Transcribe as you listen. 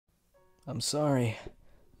I'm sorry.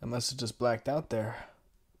 I must have just blacked out there.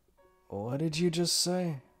 What did you just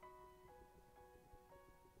say?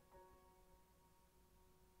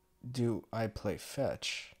 Do I play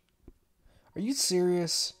fetch? Are you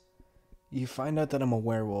serious? You find out that I'm a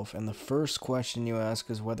werewolf, and the first question you ask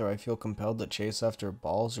is whether I feel compelled to chase after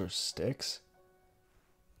balls or sticks?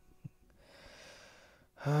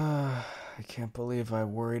 I can't believe I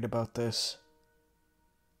worried about this.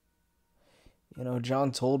 You know,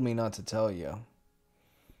 John told me not to tell you.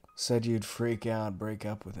 Said you'd freak out, break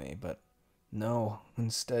up with me, but no.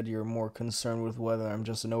 Instead, you're more concerned with whether I'm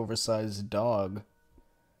just an oversized dog.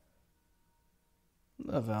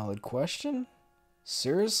 A valid question?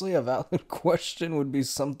 Seriously, a valid question would be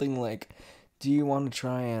something like, do you want to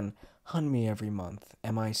try and hunt me every month?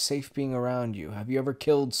 Am I safe being around you? Have you ever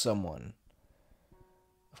killed someone?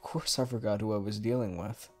 Of course I forgot who I was dealing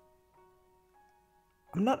with.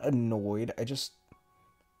 I'm not annoyed,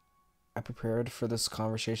 I prepared for this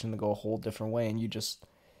conversation to go a whole different way, and you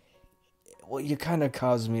kind of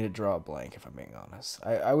caused me to draw a blank, if I'm being honest.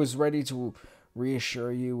 I was ready to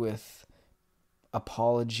reassure you with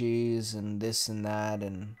apologies and this and that,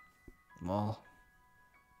 and, well,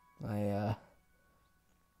 I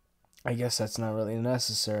guess that's not really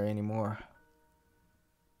necessary anymore.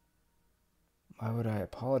 Why would I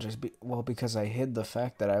apologize? Well, because I hid the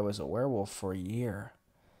fact that I was a werewolf for a year.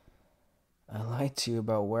 I lied to you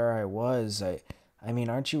about where I was. I mean,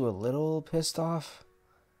 aren't you a little pissed off?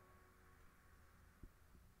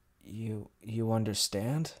 You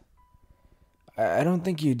understand? I don't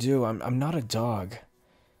think you do. I'm not a dog.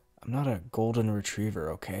 I'm not a golden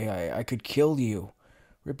retriever, okay? I could kill you,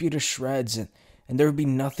 rip you to shreds, and there would be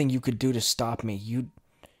nothing you could do to stop me. You'd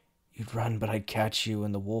run, but I'd catch you,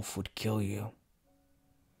 and the wolf would kill you.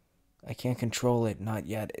 I can't control it, not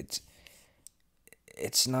yet.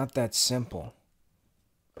 It's not that simple.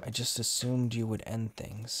 I just assumed you would end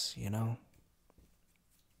things, you know?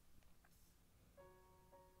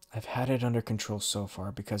 I've had it under control so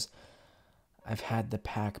far because I've had the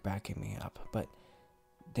pack backing me up, but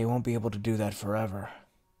they won't be able to do that forever.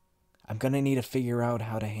 I'm gonna need to figure out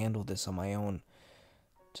how to handle this on my own,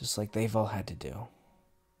 just like they've all had to do.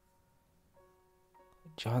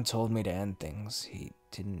 John told me to end things. He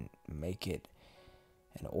didn't make it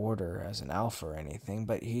an order as an alpha or anything,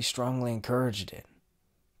 but he strongly encouraged it.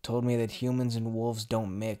 Told me that humans and wolves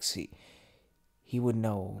don't mix. He would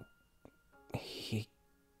know. He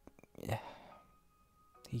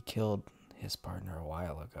killed his partner a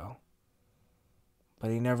while ago,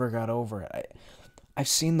 but he never got over it. I've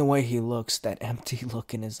seen the way he looks, that empty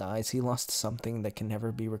look in his eyes. He lost something that can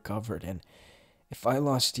never be recovered, and if I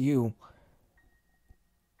lost you,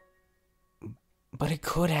 but it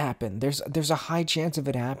could happen. There's a high chance of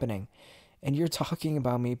it happening. And you're talking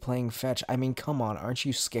about me playing fetch. I mean, come on, aren't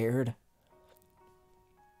you scared?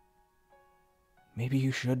 Maybe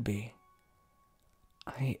you should be.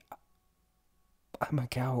 I'm a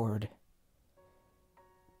coward.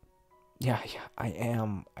 Yeah, I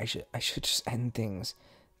am. I should just end things.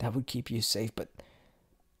 That would keep you safe, but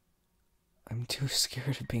I'm too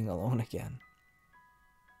scared of being alone again.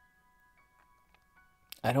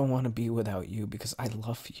 I don't want to be without you because I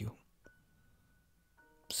love you.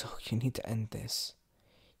 So you need to end this.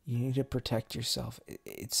 You need to protect yourself.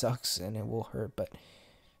 It sucks and it will hurt, but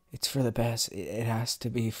it's for the best. It has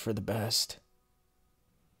to be for the best.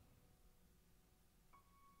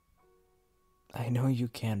 I know you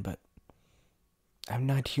can, but I'm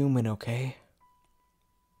not human, okay?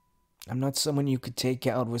 I'm not someone you could take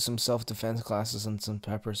out with some self-defense classes and some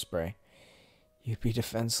pepper spray. You'd be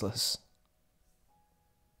defenseless.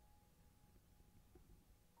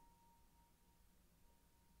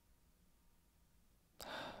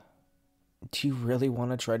 Do you really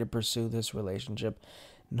want to try to pursue this relationship,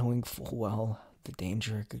 knowing full well the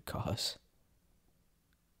danger it could cause?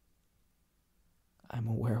 I'm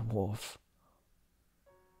a werewolf.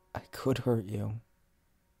 I could hurt you.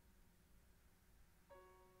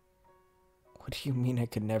 What do you mean I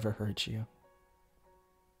could never hurt you?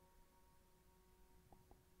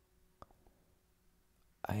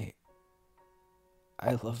 I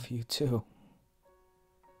love you too.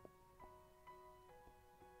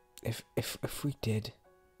 If we did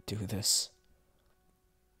do this,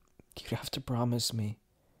 you'd have to promise me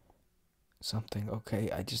something,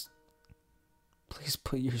 okay? Please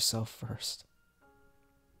put yourself first.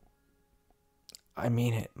 I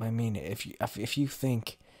mean it. I mean it. If you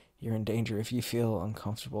think you're in danger, if you feel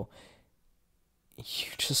uncomfortable, you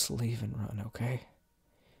just leave and run, okay?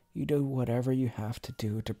 You do whatever you have to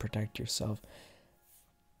do to protect yourself.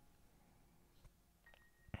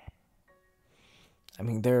 I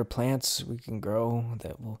mean, there are plants we can grow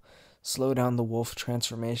that will slow down the wolf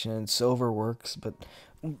transformation, and silver works, but...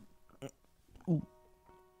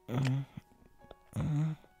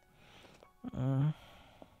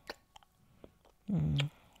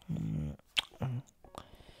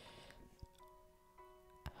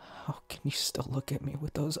 How can you still look at me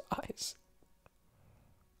with those eyes?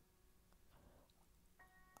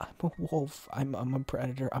 I'm a wolf. I'm a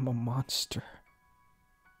predator. I'm a monster.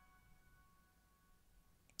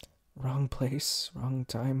 Wrong place, wrong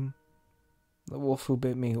time. The wolf who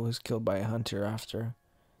bit me was killed by a hunter after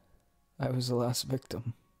I was the last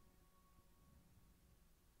victim.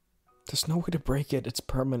 There's no way to break it. It's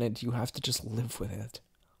permanent. You have to just live with it.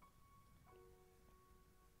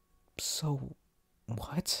 So,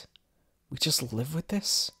 what? We just live with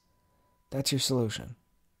this? That's your solution.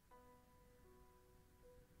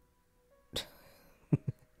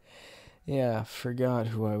 Yeah, forgot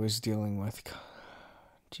who I was dealing with.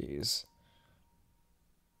 Jeez.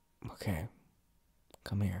 Okay.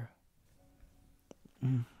 Come here.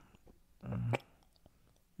 You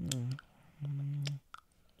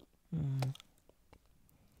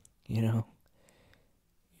know,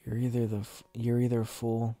 you're either a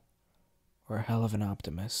fool or a hell of an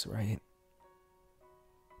optimist, right?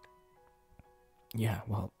 Yeah,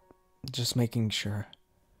 well, just making sure.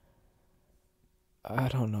 I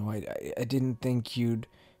don't know. I didn't think you'd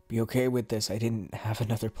be okay with this. I didn't have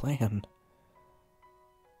another plan.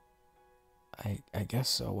 I guess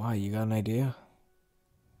so. Why? You got an idea?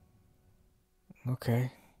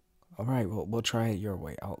 Okay. All right. Well, we'll try it your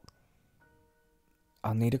way.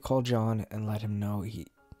 I'll need to call John and let him know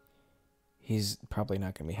he's probably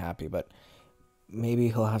not going to be happy, but maybe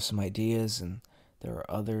he'll have some ideas, and there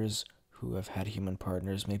are others who have had human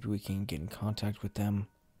partners. Maybe we can get in contact with them.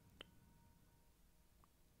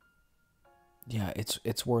 Yeah,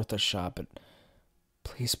 it's worth a shot, but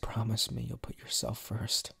please promise me you'll put yourself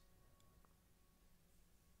first.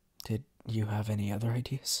 Did you have any other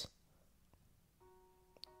ideas?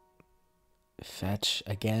 Fetch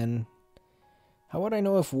again? How would I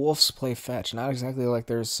know if wolves play fetch? Not exactly like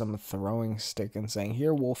there's some throwing stick and saying,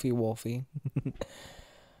 "Here, Wolfie, Wolfie."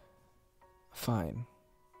 Fine.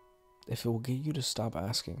 If it will get you to stop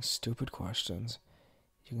asking stupid questions,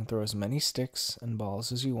 you can throw as many sticks and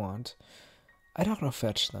balls as you want. I don't know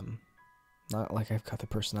fetch them. Not like I've got the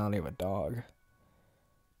personality of a dog.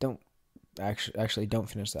 Don't actually don't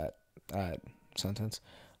finish that sentence.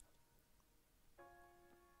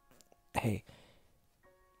 Hey,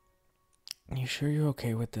 you sure you're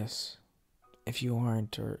okay with this? If you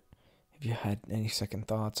aren't, or if you had any second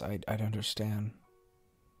thoughts, I'd understand.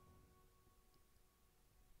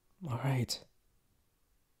 All right.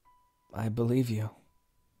 I believe you.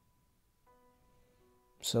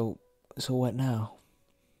 So what now?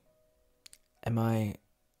 Am I...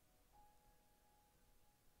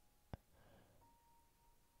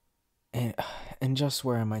 And just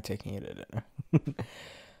where am I taking you to dinner?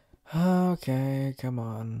 Okay, come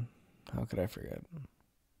on. How could I forget?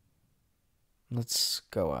 Let's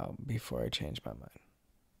go out before I change my mind.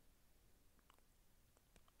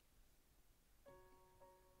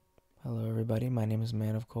 Hello everybody, my name is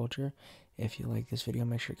Man of Culture. If you like this video,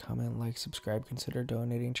 make sure to comment, like, subscribe, consider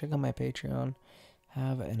donating, check out my Patreon.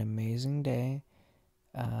 Have an amazing day.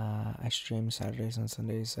 I stream Saturdays and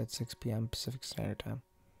Sundays at 6 p.m. Pacific Standard Time.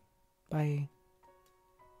 Bye.